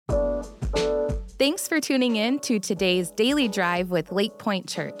Thanks for tuning in to today's Daily Drive with Lakepointe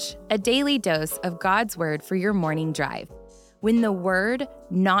Church, a daily dose of God's Word for your morning drive. When the Word,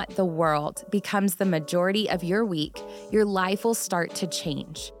 not the world, becomes the majority of your week, your life will start to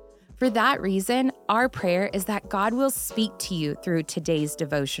change. For that reason, our prayer is that God will speak to you through today's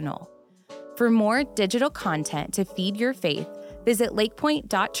devotional. For more digital content to feed your faith, visit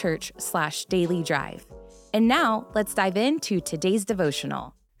lakepointe.church/dailydrive. And now, let's dive into today's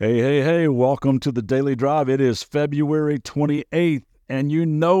devotional. Hey, welcome to the Daily Drive. It is February 28th, and you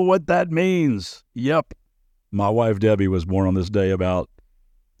know what that means. Yep, my wife Debbie was born on this day about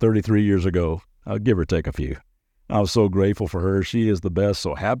 33 years ago. I'll give or take a few. I'm so grateful for her. She is the best,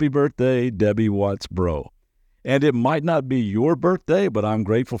 so happy birthday, Debbie Watts, bro. And it might not be your birthday, but I'm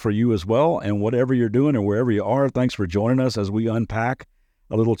grateful for you as well, and whatever you're doing and wherever you are, thanks for joining us as we unpack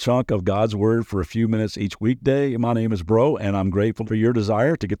a little chunk of God's Word for a few minutes each weekday. My name is Bro, and I'm grateful for your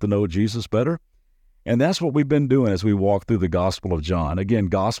desire to get to know Jesus better. And that's what we've been doing as we walk through the Gospel of John. Again,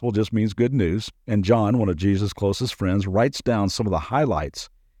 gospel just means good news. And John, one of Jesus' closest friends, writes down some of the highlights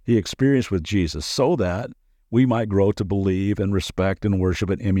he experienced with Jesus so that we might grow to believe and respect and worship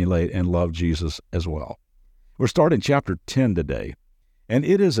and emulate and love Jesus as well. We're starting chapter 10 today, and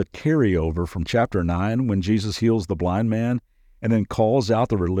it is a carryover from chapter 9 when Jesus heals the blind man and then calls out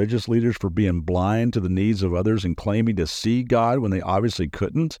the religious leaders for being blind to the needs of others and claiming to see God when they obviously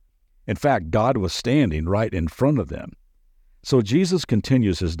couldn't. In fact, God was standing right in front of them. So Jesus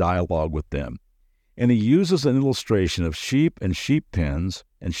continues his dialogue with them, and he uses an illustration of sheep and sheep pens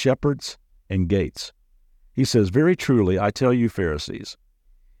and shepherds and gates. He says, "Very truly, I tell you, Pharisees,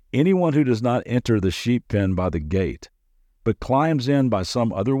 anyone who does not enter the sheep pen by the gate, but climbs in by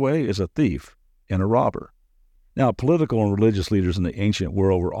some other way is a thief and a robber." Now, political and religious leaders in the ancient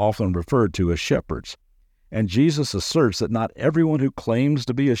world were often referred to as shepherds, and Jesus asserts that not everyone who claims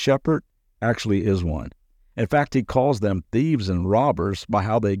to be a shepherd actually is one. In fact, he calls them thieves and robbers by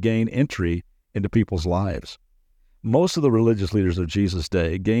how they gain entry into people's lives. Most of the religious leaders of Jesus'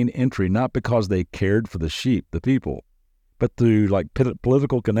 day gained entry not because they cared for the sheep, the people, but through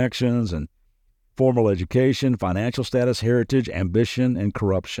political connections and formal education, financial status, heritage, ambition, and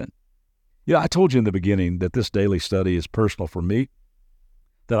corruption. Yeah, I told you in the beginning that this daily study is personal for me,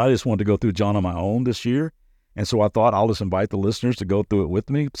 that I just wanted to go through John on my own this year, and so I thought I'll just invite the listeners to go through it with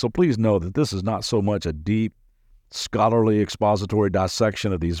me. So please know that this is not so much a deep, scholarly, expository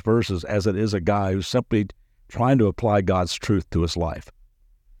dissection of these verses as it is a guy who's simply trying to apply God's truth to his life.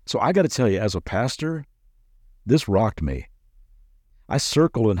 So I got to tell you, as a pastor, this rocked me. I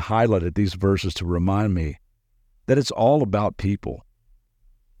circled and highlighted these verses to remind me that it's all about people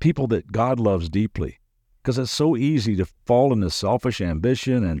that God loves deeply, because it's so easy to fall into selfish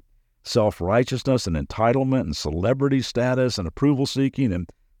ambition and self-righteousness and entitlement and celebrity status and approval-seeking and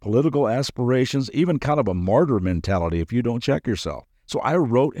political aspirations, even kind of a martyr mentality if you don't check yourself. So I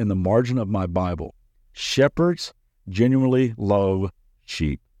wrote in the margin of my Bible, shepherds genuinely love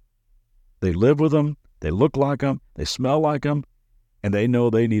sheep. They live with them, they look like them, they smell like them, and they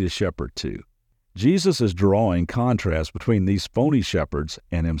know they need a shepherd too. Jesus is drawing contrast between these phony shepherds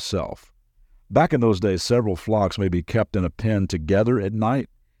and himself. Back in those days, several flocks may be kept in a pen together at night,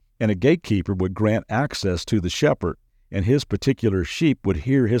 and a gatekeeper would grant access to the shepherd, and his particular sheep would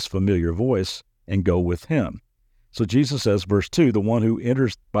hear his familiar voice and go with him. So Jesus says, verse 2, the one who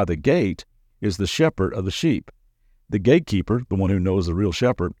enters by the gate is the shepherd of the sheep. The gatekeeper, the one who knows the real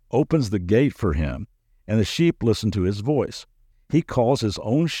shepherd, opens the gate for him, and the sheep listen to his voice. He calls his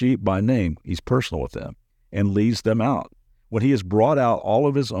own sheep by name, he's personal with them, and leads them out. When he has brought out all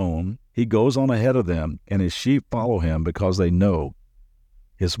of his own, he goes on ahead of them, and his sheep follow him because they know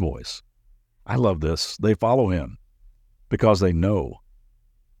his voice. I love this. They follow him because they know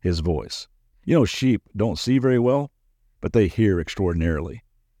his voice. You know, sheep don't see very well, but they hear extraordinarily.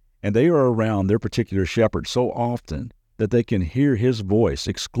 And they are around their particular shepherd so often that they can hear his voice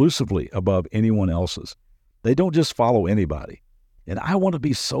exclusively above anyone else's. They don't just follow anybody. And I want to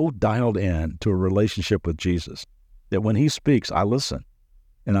be so dialed in to a relationship with Jesus that when he speaks, I listen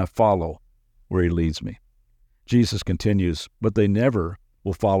and I follow where he leads me. Jesus continues, but they never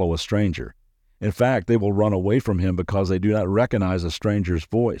will follow a stranger. In fact, they will run away from him because they do not recognize a stranger's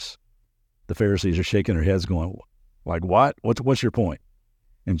voice. The Pharisees are shaking their heads going, like, what? What's your point?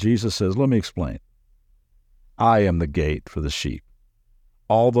 And Jesus says, let me explain. I am the gate for the sheep.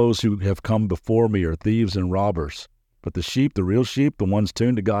 All those who have come before me are thieves and robbers. But the sheep, the real sheep, the ones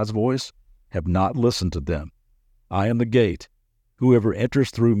tuned to God's voice, have not listened to them. I am the gate. Whoever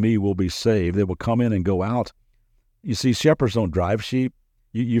enters through me will be saved. They will come in and go out. You see, shepherds don't drive sheep.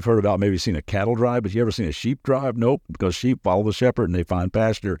 You've heard about maybe seen a cattle drive, but you ever seen a sheep drive? Nope, because sheep follow the shepherd and they find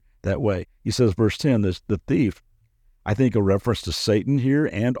pasture that way. He says, verse 10, the thief, I think a reference to Satan here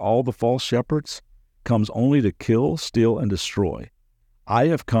and all the false shepherds, comes only to kill, steal, and destroy. I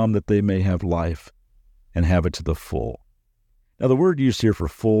have come that they may have life and have it to the full. Now, the word used here for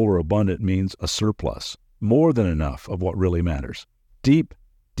full or abundant means a surplus, more than enough of what really matters. Deep,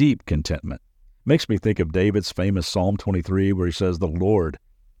 deep contentment. Makes me think of David's famous Psalm 23, where he says, the Lord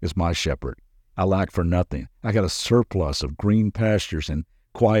is my shepherd. I lack for nothing. I got a surplus of green pastures and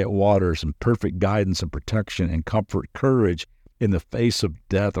quiet waters and perfect guidance and protection and comfort, courage in the face of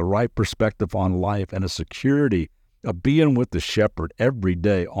death, a right perspective on life, and a security of being with the shepherd every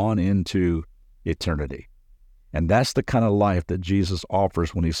day on into eternity. And that's the kind of life that Jesus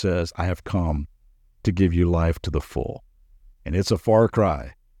offers when he says, I have come to give you life to the full. And it's a far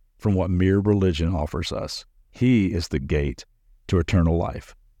cry from what mere religion offers us. He is the gate to eternal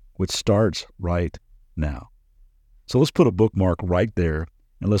life, which starts right now. So let's put a bookmark right there,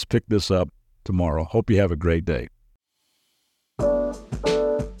 and let's pick this up tomorrow. Hope you have a great day.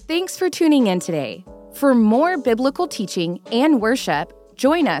 Thanks for tuning in today. For more biblical teaching and worship,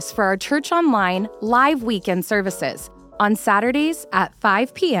 join us for our Church Online live weekend services on Saturdays at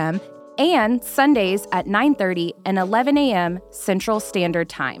 5 p.m. and Sundays at 9:30 and 11 a.m. Central Standard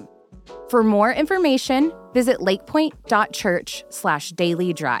Time. For more information, visit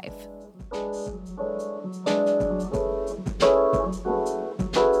lakepointe.church/dailydrive.